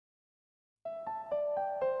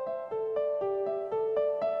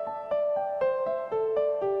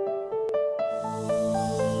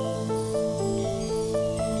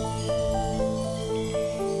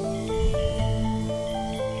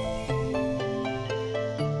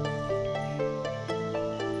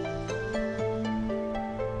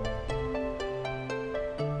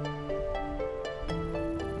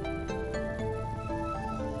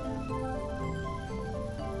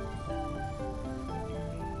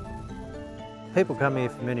People come here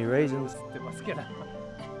for many reasons.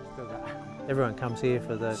 Everyone comes here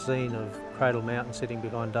for the scene of Cradle Mountain sitting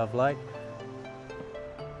behind Dove Lake.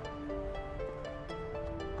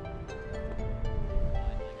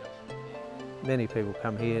 Many people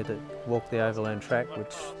come here to walk the overland track,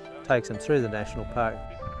 which takes them through the national park.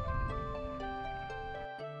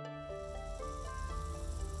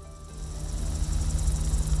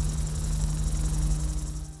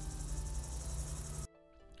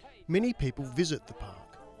 Many people visit the park.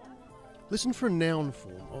 Listen for a noun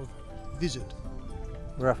form of visit.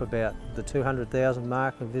 We're up about the 200,000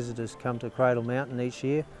 mark of visitors come to Cradle Mountain each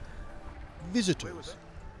year. Visitors.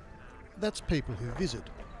 That's people who visit.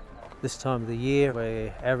 This time of the year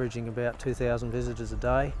we're averaging about 2,000 visitors a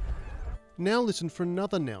day. Now listen for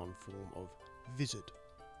another noun form of visit.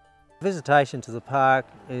 Visitation to the park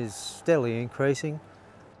is steadily increasing.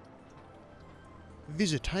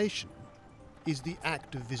 Visitation is the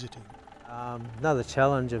act of visiting. Another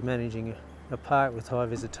challenge of managing a park with high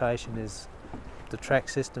visitation is the track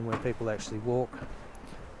system where people actually walk.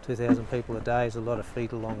 2,000 people a day is a lot of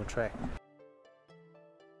feet along a track.